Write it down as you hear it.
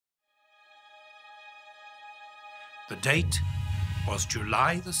The date was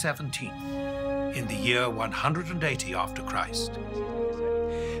July the 17th, in the year 180 after Christ.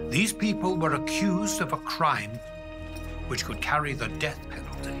 These people were accused of a crime which could carry the death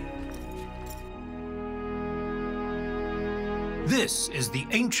penalty. This is the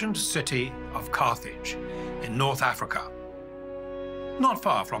ancient city of Carthage in North Africa, not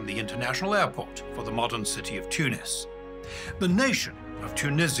far from the international airport for the modern city of Tunis. The nation of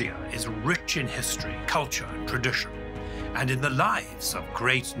Tunisia is rich in history, culture, and tradition, and in the lives of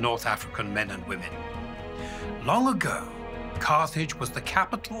great North African men and women. Long ago, Carthage was the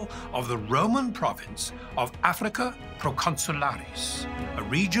capital of the Roman province of Africa Proconsularis, a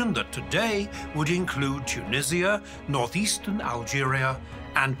region that today would include Tunisia, northeastern Algeria,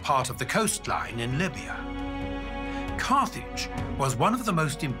 and part of the coastline in Libya. Carthage was one of the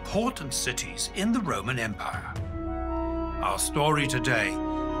most important cities in the Roman Empire. Our story today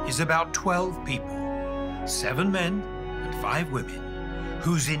is about 12 people, 7 men and 5 women,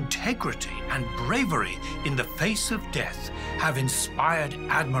 whose integrity and bravery in the face of death have inspired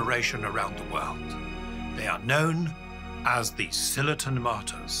admiration around the world. They are known as the Scillitan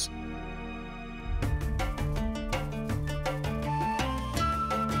Martyrs.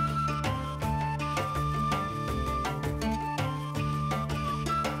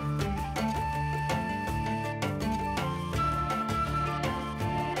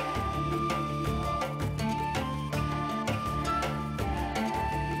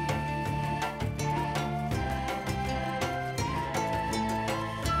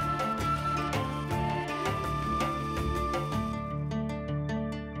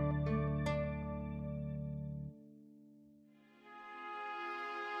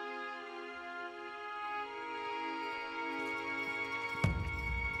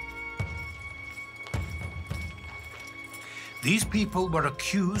 These people were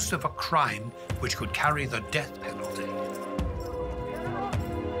accused of a crime which could carry the death penalty.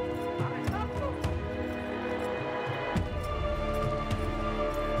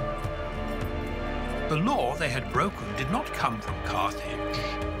 The law they had broken did not come from Carthage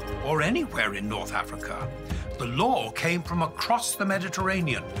or anywhere in North Africa. The law came from across the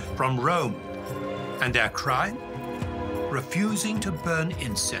Mediterranean, from Rome, and their crime? Refusing to burn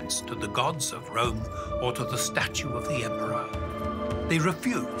incense to the gods of Rome or to the statue of the emperor. They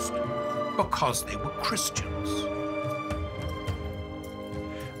refused because they were Christians.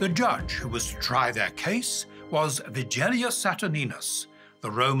 The judge who was to try their case was Vitellius Saturninus,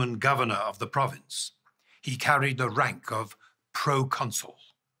 the Roman governor of the province. He carried the rank of proconsul.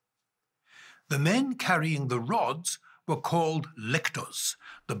 The men carrying the rods were called lictors.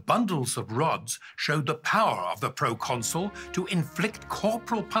 The bundles of rods showed the power of the proconsul to inflict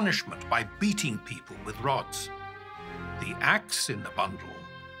corporal punishment by beating people with rods. The axe in the bundle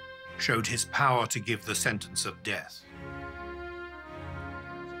showed his power to give the sentence of death.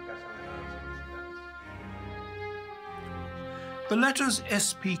 The letters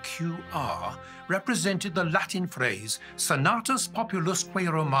SPQR represented the Latin phrase Senatus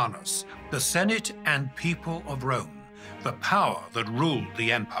Populusque Romanus, the Senate and people of Rome, the power that ruled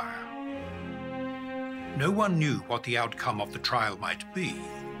the empire. No one knew what the outcome of the trial might be,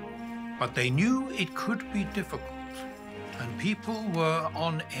 but they knew it could be difficult, and people were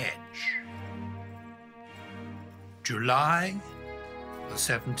on edge. July the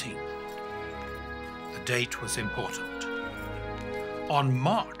 17th. The date was important. On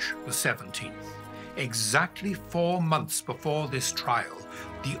March the 17th, exactly 4 months before this trial,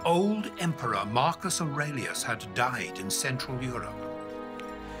 the old emperor Marcus Aurelius had died in Central Europe.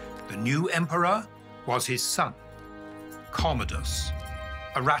 The new emperor was his son, Commodus,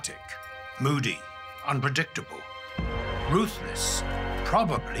 erratic, moody, unpredictable, ruthless,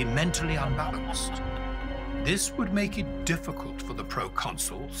 probably mentally unbalanced. This would make it difficult for the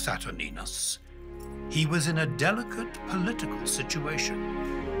proconsul, Saturninus. He was in a delicate political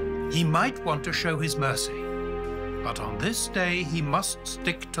situation. He might want to show his mercy, but on this day he must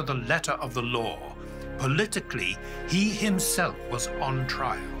stick to the letter of the law. Politically, he himself was on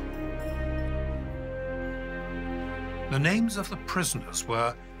trial. The names of the prisoners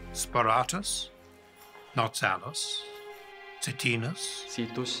were Sparatus, Notsalus, Cetinus,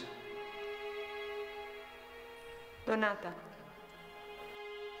 Citus, Donata,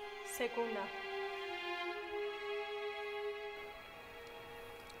 Secunda,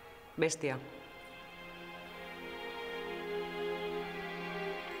 Bestia,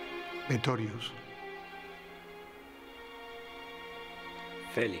 Vettorius,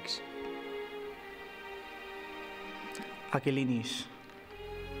 Felix, Achillinis,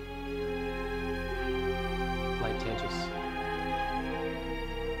 Laetius,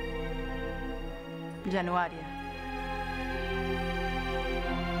 Januaria,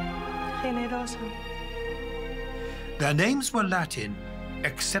 generoso. Their names were Latin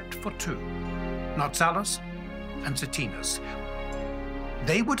except for two, Notzalis and Cetinus.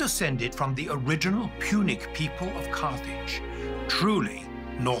 They were descended from the original Punic people of Carthage, truly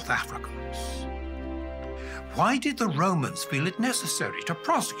North Africans. Why did the Romans feel it necessary to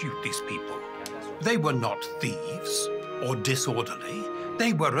prosecute these people? They were not thieves or disorderly.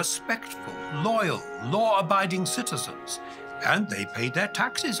 They were respectful, loyal, law-abiding citizens, and they paid their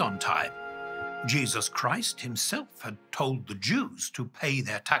taxes on time. Jesus Christ himself had told the Jews to pay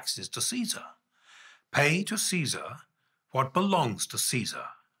their taxes to Caesar. Pay to Caesar what belongs to Caesar,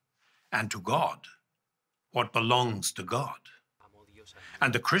 and to God what belongs to God.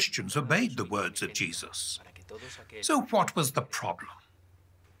 And the Christians obeyed the words of Jesus. So what was the problem?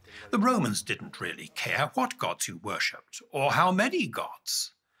 The Romans didn't really care what gods you worshipped or how many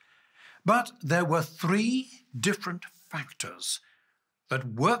gods. But there were three different factors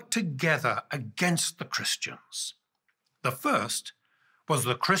that worked together against the Christians. The first was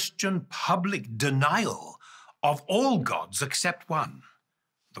the Christian public denial of all gods except one,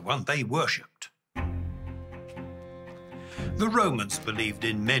 the one they worshipped. The Romans believed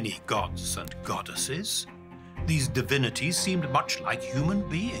in many gods and goddesses. These divinities seemed much like human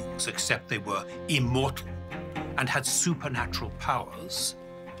beings, except they were immortal and had supernatural powers.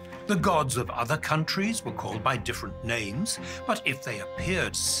 The gods of other countries were called by different names, but if they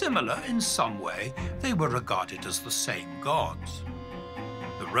appeared similar in some way, they were regarded as the same gods.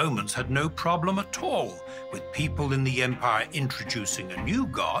 The Romans had no problem at all with people in the empire introducing a new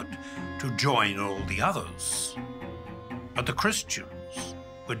god to join all the others. But the Christians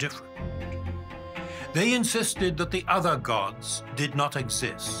were different. They insisted that the other gods did not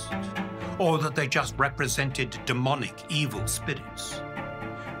exist, or that they just represented demonic evil spirits.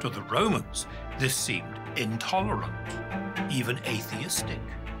 To the Romans, this seemed intolerant, even atheistic,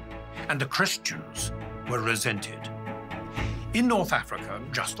 and the Christians were resented. In North Africa,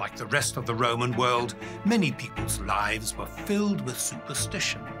 just like the rest of the Roman world, many people's lives were filled with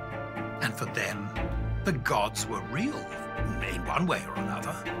superstition, and for them, the gods were real, in one way or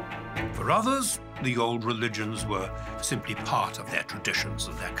another. For others, the old religions were simply part of their traditions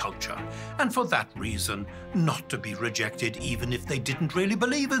and their culture, and for that reason, not to be rejected even if they didn't really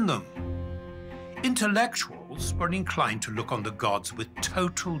believe in them. Intellectuals were inclined to look on the gods with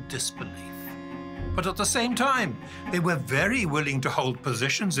total disbelief. But at the same time, they were very willing to hold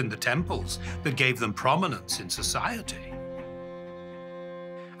positions in the temples that gave them prominence in society.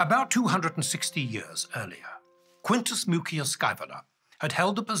 About 260 years earlier, Quintus Mucius Scaevola had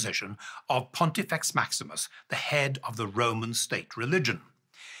held the position of Pontifex Maximus, the head of the Roman state religion.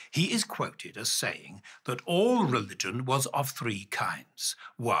 He is quoted as saying that all religion was of three kinds.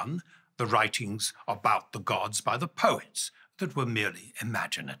 One, the writings about the gods by the poets that were merely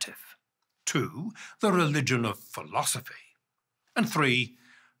imaginative. Two, the religion of philosophy. And three,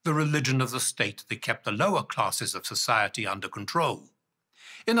 the religion of the state that kept the lower classes of society under control.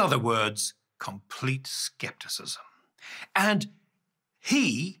 In other words, complete skepticism. And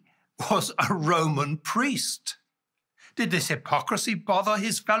he was a Roman priest. Did this hypocrisy bother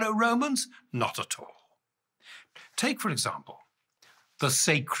his fellow Romans? Not at all. Take, for example, the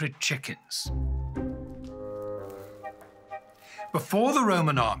sacred chickens. Before the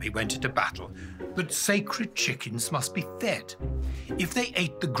Roman army went into battle, the sacred chickens must be fed. If they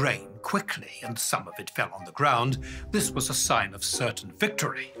ate the grain quickly and some of it fell on the ground, this was a sign of certain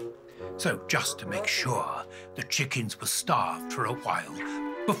victory. So just to make sure, the chickens were starved for a while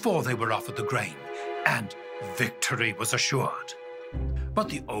before they were offered the grain, and victory was assured. But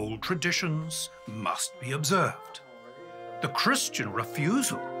the old traditions must be observed. The Christian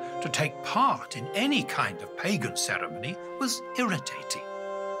refusal to take part in any kind of pagan ceremony was irritating.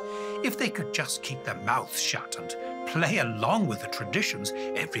 If they could just keep their mouths shut and play along with the traditions,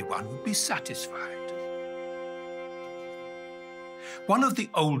 everyone would be satisfied. One of the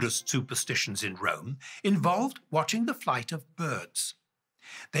oldest superstitions in Rome involved watching the flight of birds.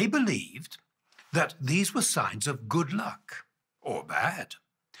 They believed that these were signs of good luck, or bad.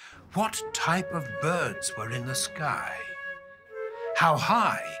 What type of birds were in the sky? How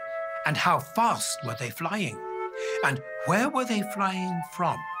high and how fast were they flying? And where were they flying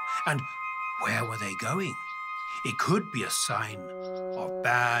from? And where were they going? It could be a sign of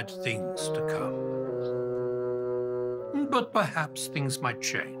bad things to come. But perhaps things might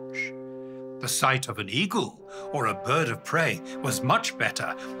change. The sight of an eagle or a bird of prey was much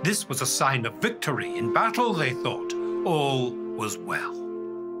better. This was a sign of victory in battle, they thought. All was well.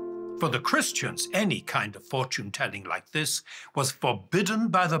 For the Christians, any kind of fortune-telling like this was forbidden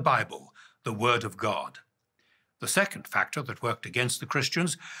by the Bible, the Word of God. The second factor that worked against the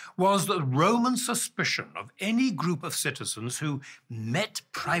Christians was the Roman suspicion of any group of citizens who met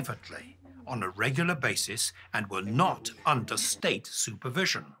privately on a regular basis and were not under state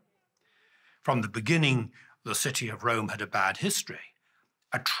supervision. From the beginning, the city of Rome had a bad history,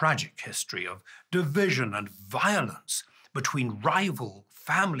 a tragic history of division and violence between rival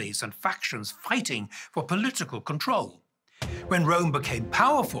families and factions fighting for political control. When Rome became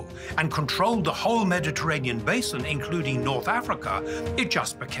powerful and controlled the whole Mediterranean basin, including North Africa, it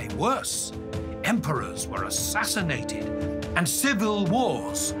just became worse. Emperors were assassinated and civil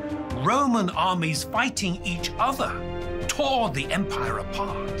wars, Roman armies fighting each other, tore the empire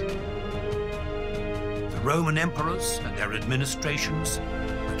apart. The Roman emperors and their administrations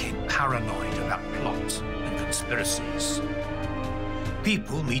became paranoid about plots and conspiracies.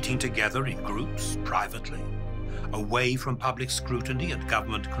 People meeting together in groups, privately, away from public scrutiny and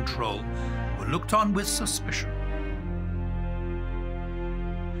government control, were looked on with suspicion.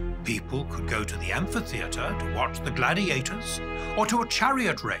 People could go to the amphitheater to watch the gladiators, or to a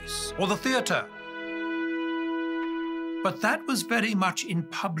chariot race, or the theater. But that was very much in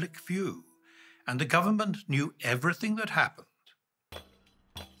public view, and the government knew everything that happened.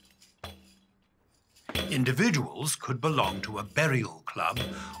 Individuals could belong to a burial club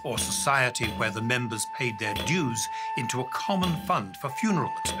or society where the members paid their dues into a common fund for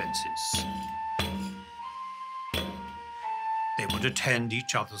funeral expenses. They would attend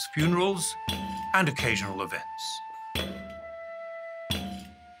each other's funerals and occasional events.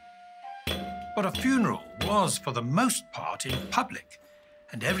 But a funeral was, for the most part, in public,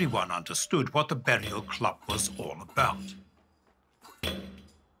 and everyone understood what the burial club was all about.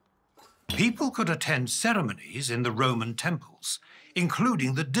 People could attend ceremonies in the Roman temples,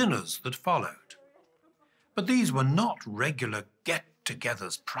 including the dinners that followed. But these were not regular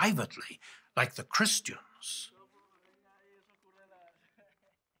get-togethers privately, like the Christians.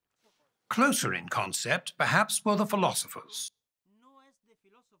 Closer in concept, perhaps, were the philosophers,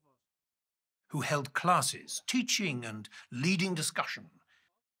 who held classes, teaching and leading discussion.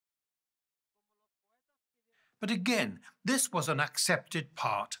 But again, this was an accepted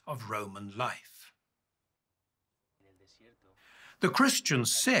part of Roman life. The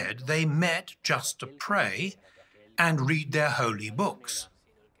Christians said they met just to pray and read their holy books.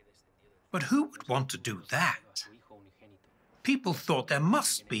 But who would want to do that? People thought there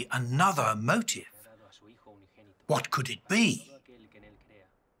must be another motive. What could it be?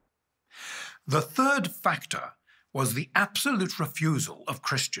 The third factor was the absolute refusal of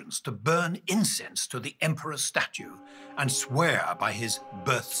Christians to burn incense to the emperor's statue and swear by his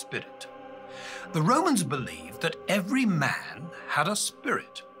birth spirit. The Romans believed that every man had a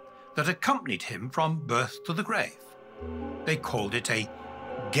spirit that accompanied him from birth to the grave. They called it a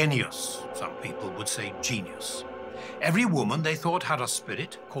genius. Some people would say genius. Every woman, they thought, had a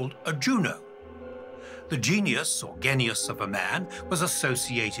spirit called a Juno. The genius or genius of a man was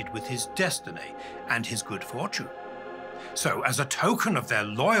associated with his destiny and his good fortune. So, as a token of their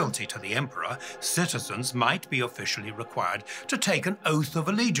loyalty to the emperor, citizens might be officially required to take an oath of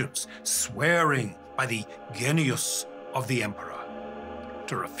allegiance, swearing by the genius of the emperor.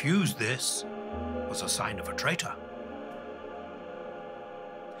 To refuse this was a sign of a traitor.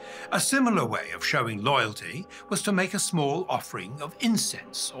 A similar way of showing loyalty was to make a small offering of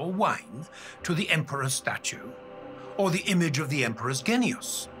incense or wine to the emperor's statue or the image of the emperor's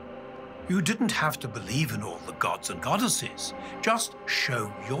genius. You didn't have to believe in all the gods and goddesses, just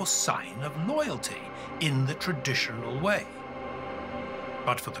show your sign of loyalty in the traditional way.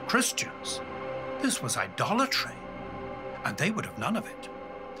 But for the Christians, this was idolatry, and they would have none of it.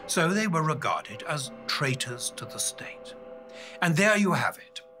 So they were regarded as traitors to the state. And there you have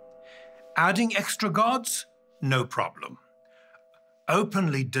it. Adding extra gods? No problem.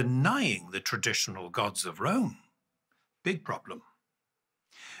 Openly denying the traditional gods of Rome? Big problem.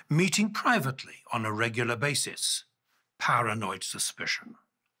 Meeting privately on a regular basis? Paranoid suspicion.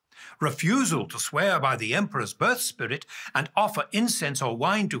 Refusal to swear by the emperor's birth spirit and offer incense or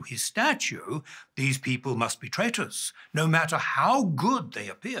wine to his statue? These people must be traitors, no matter how good they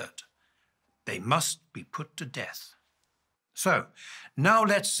appeared. They must be put to death. So, now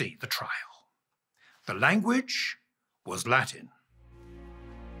let's see the trial. The language was Latin.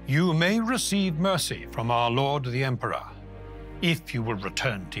 You may receive mercy from our Lord the Emperor, if you will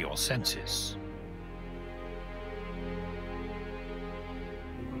return to your senses.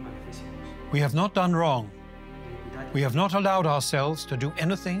 We have not done wrong. We have not allowed ourselves to do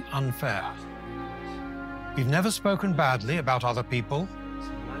anything unfair. We've never spoken badly about other people.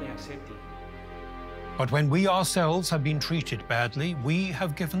 But when we ourselves have been treated badly, we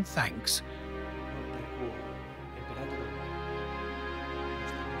have given thanks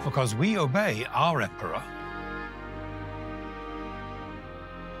because we obey our emperor.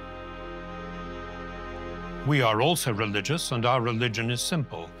 We are also religious, and our religion is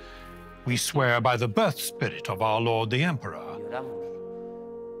simple. We swear by the birth spirit of our Lord the Emperor,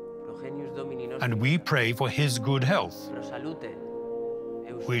 and we pray for his good health,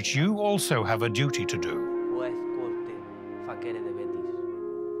 which you also have a duty to do.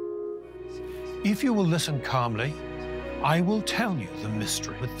 If you will listen calmly, I will tell you the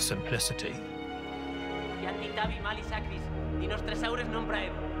mystery with simplicity.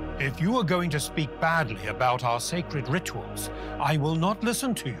 If you are going to speak badly about our sacred rituals, I will not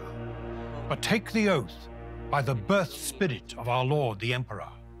listen to you, but take the oath by the birth spirit of our Lord the Emperor.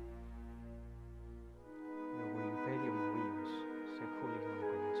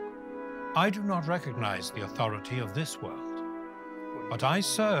 I do not recognize the authority of this world, but I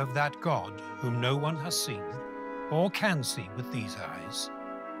serve that God whom no one has seen or can see with these eyes.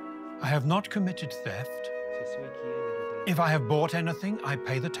 I have not committed theft. If I have bought anything, I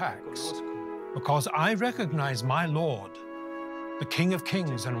pay the tax, because I recognize my Lord, the King of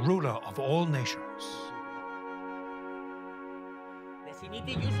Kings and ruler of all nations.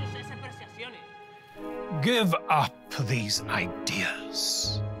 Give up these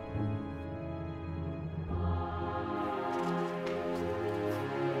ideas.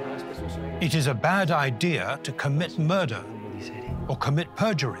 It is a bad idea to commit murder or commit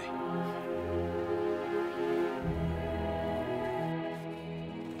perjury.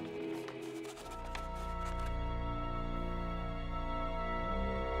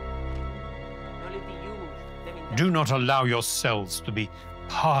 Do not allow yourselves to be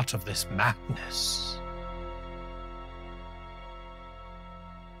part of this madness.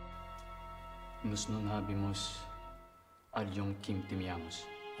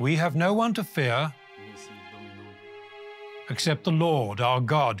 We have no one to fear except the Lord our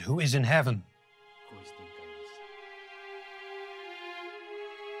God who is in heaven.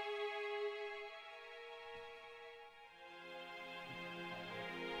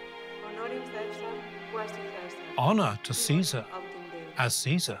 Honor to Caesar as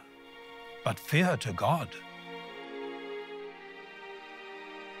Caesar, but fear to God.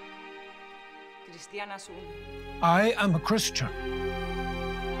 I am a Christian.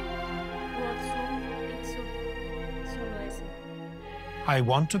 I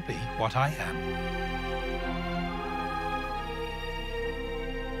want to be what I am.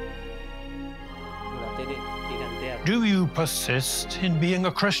 Do you persist in being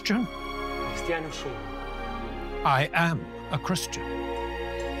a Christian? I am a Christian.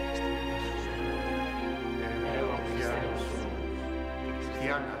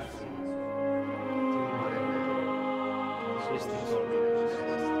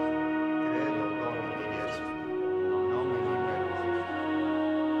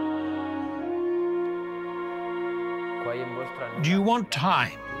 Do you want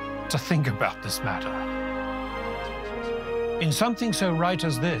time to think about this matter? In something so right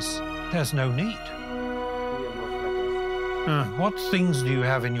as this, there's no need. What things do you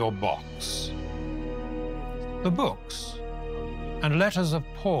have in your box? The books and letters of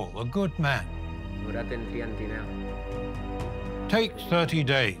Paul, a good man. Take 30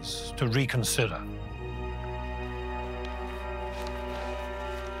 days to reconsider.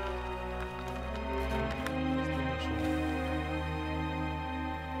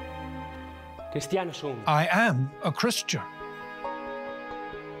 I am a Christian.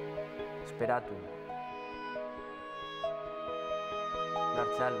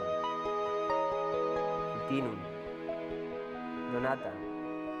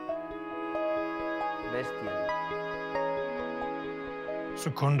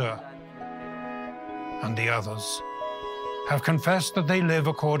 Secunda and the others have confessed that they live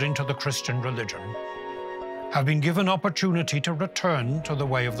according to the Christian religion, have been given opportunity to return to the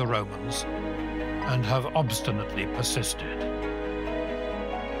way of the Romans, and have obstinately persisted.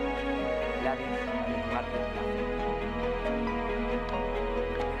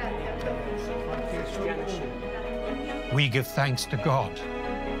 We give thanks to God.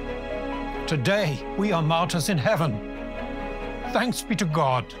 Today, we are martyrs in heaven. Thanks be to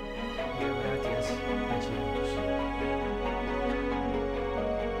God.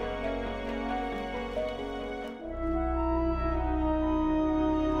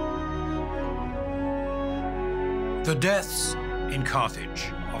 The deaths in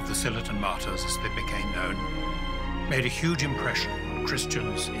Carthage of the Scillitan Martyrs, as they became known, made a huge impression on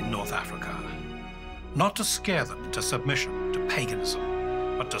Christians in North Africa. Not to scare them into submission to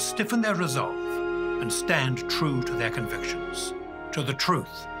paganism, but to stiffen their resolve and stand true to their convictions, to the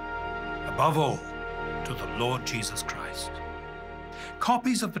truth, above all, to the Lord Jesus Christ.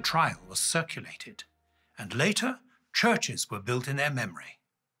 Copies of the trial were circulated, and later churches were built in their memory.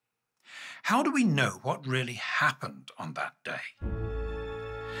 How do we know what really happened on that day?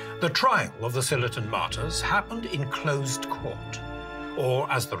 The trial of the Scillitan Martyrs happened in closed court,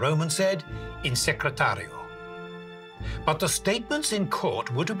 or as the Romans said, in secretario. But the statements in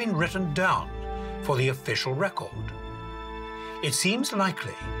court would have been written down for the official record. It seems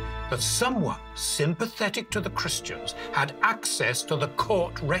likely that someone sympathetic to the Christians had access to the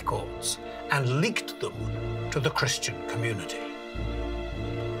court records and leaked them to the Christian community.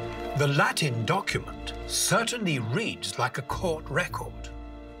 The Latin document certainly reads like a court record.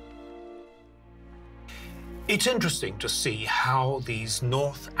 It's interesting to see how these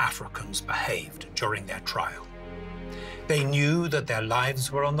North Africans behaved during their trial. They knew that their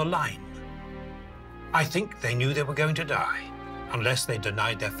lives were on the line. I think they knew they were going to die, unless they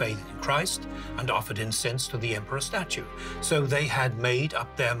denied their faith in Christ and offered incense to the emperor statue. So they had made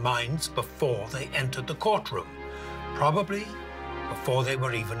up their minds before they entered the courtroom, probably before they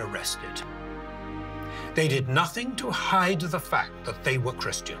were even arrested. They did nothing to hide the fact that they were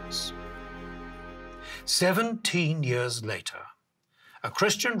Christians. 17 years later, a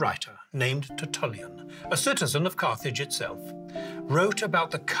Christian writer named Tertullian, a citizen of Carthage itself, wrote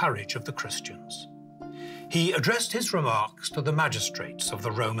about the courage of the Christians. He addressed his remarks to the magistrates of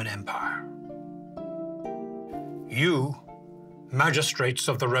the Roman Empire. You, magistrates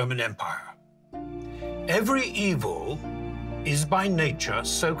of the Roman Empire, every evil is by nature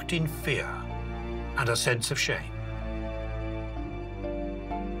soaked in fear and a sense of shame.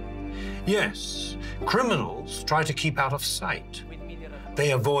 Yes, criminals try to keep out of sight.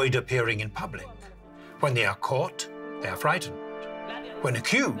 They avoid appearing in public. When they are caught, they are frightened. When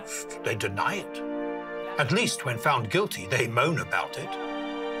accused, they deny it. At least when found guilty, they moan about it.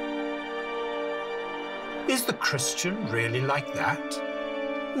 Is the Christian really like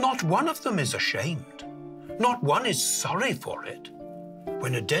that? Not one of them is ashamed. Not one is sorry for it.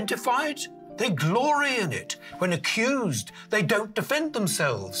 When identified, they glory in it. When accused, they don't defend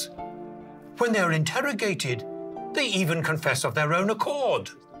themselves. When they're interrogated, they even confess of their own accord.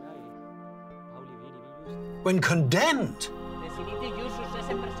 When condemned,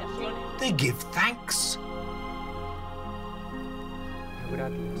 they give thanks.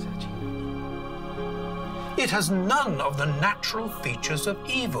 It has none of the natural features of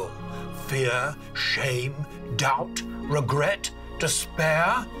evil: fear, shame, doubt, regret,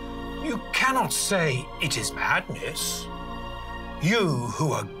 despair. You cannot say it is madness. You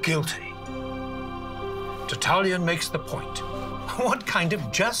who are guilty. Tertullian makes the point. What kind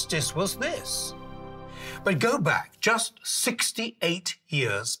of justice was this? But go back just 68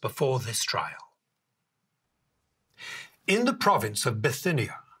 years before this trial. In the province of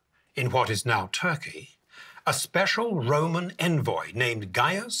Bithynia, in what is now Turkey, a special Roman envoy named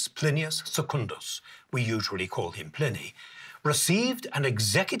Gaius Plinius Secundus, we usually call him Pliny, received an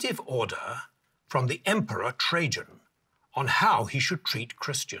executive order from the Emperor Trajan on how he should treat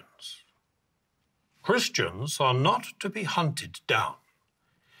Christians. Christians are not to be hunted down.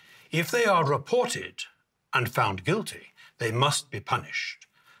 If they are reported and found guilty, they must be punished,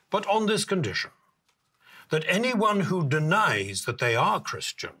 but on this condition, that anyone who denies that they are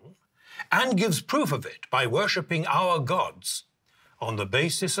Christian and gives proof of it by worshipping our gods, on the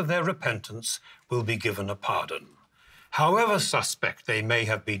basis of their repentance, will be given a pardon, however suspect they may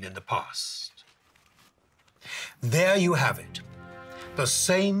have been in the past. There you have it. The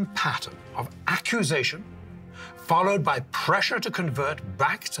same pattern of accusation, followed by pressure to convert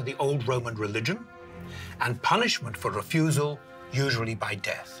back to the old Roman religion, and punishment for refusal, usually by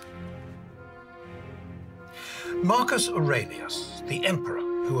death. Marcus Aurelius, the emperor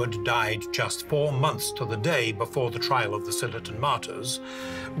who had died just 4 months to the day before the trial of the Scillitan Martyrs,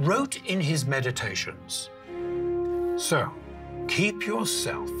 wrote in his Meditations, "So, keep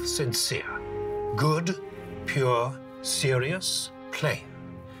yourself sincere, good, pure, serious, plain,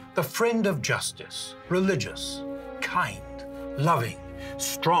 the friend of justice, religious, kind, loving,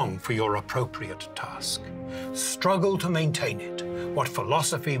 strong for your appropriate task. Struggle to maintain it, what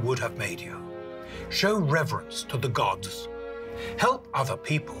philosophy would have made you. Show reverence to the gods. Help other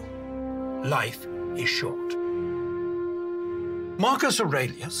people. Life is short." Marcus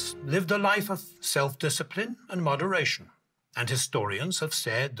Aurelius lived a life of self-discipline and moderation, and historians have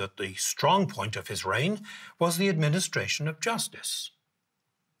said that the strong point of his reign was the administration of justice.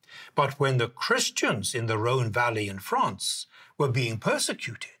 But when the Christians in the Rhone Valley in France were being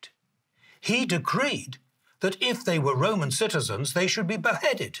persecuted, he decreed that if they were Roman citizens, they should be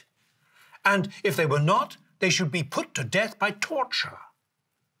beheaded, and if they were not, they should be put to death by torture,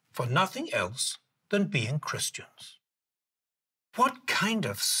 for nothing else than being Christians. What kind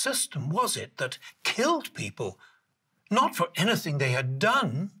of system was it that killed people, not for anything they had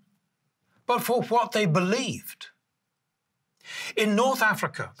done, but for what they believed? In North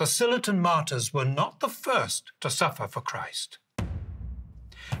Africa, the Scillitan Martyrs were not the first to suffer for Christ.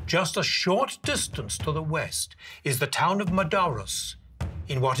 Just a short distance to the west is the town of Madaros,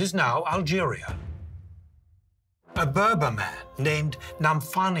 in what is now Algeria. A Berber man named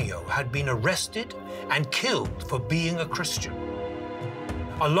Namfanio had been arrested and killed for being a Christian,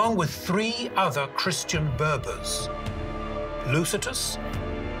 along with 3 other Christian Berbers, Lucitus,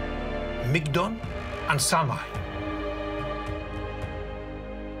 Migdon, and Samai.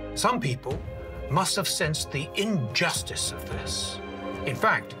 Some people must have sensed the injustice of this. In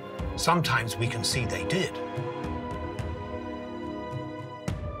fact, sometimes we can see they did.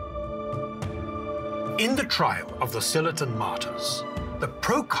 In the trial of the Scillitan Martyrs, the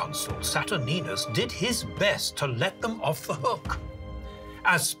proconsul Saturninus did his best to let them off the hook.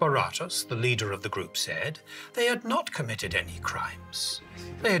 As Sparatus, the leader of the group, said, they had not committed any crimes.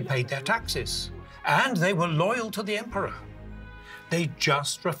 They had paid their taxes, and they were loyal to the emperor. They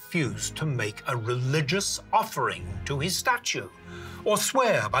just refused to make a religious offering to his statue or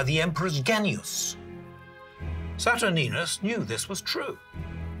swear by the emperor's genius. Saturninus knew this was true.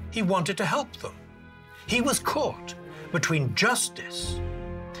 He wanted to help them. He was caught between justice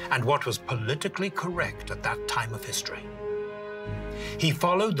and what was politically correct at that time of history. He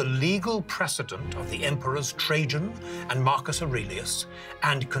followed the legal precedent of the emperors Trajan and Marcus Aurelius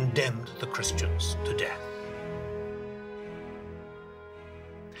and condemned the Christians to death.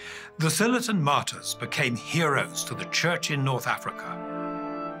 The Scillitan Martyrs became heroes to the church in North Africa.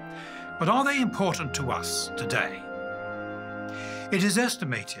 But are they important to us today? It is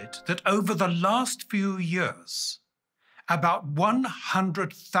estimated that over the last few years, about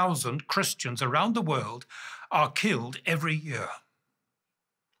 100,000 Christians around the world are killed every year.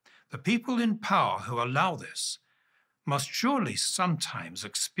 The people in power who allow this must surely sometimes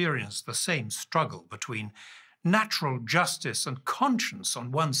experience the same struggle between natural justice and conscience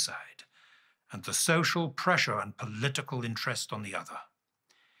on one side, and the social pressure and political interest on the other.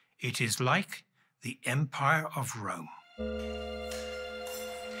 It is like the Empire of Rome.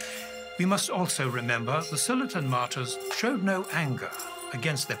 We must also remember the Scillitan Martyrs showed no anger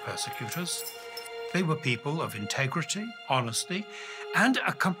against their persecutors. They were people of integrity, honesty, and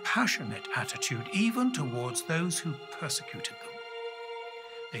a compassionate attitude even towards those who persecuted them.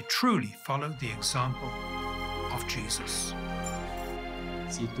 They truly followed the example of Jesus.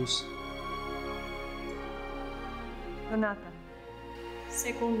 Citus. Donata.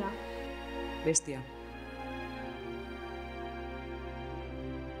 Secunda. Bestia.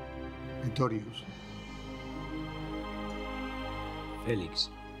 Pretorius. Felix.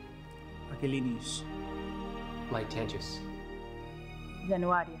 Aquilinis. Laetius.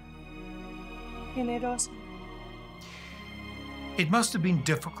 Januaria. Generosa. It must have been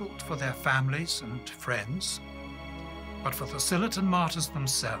difficult for their families and friends, but for the Scillitan Martyrs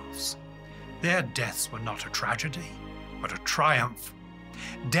themselves, their deaths were not a tragedy, but a triumph.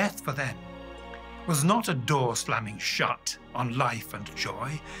 Death for them was not a door slamming shut on life and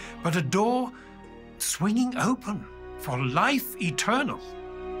joy, but a door swinging open for life eternal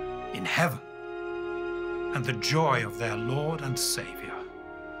in heaven and the joy of their Lord and Savior,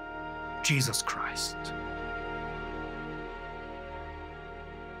 Jesus Christ.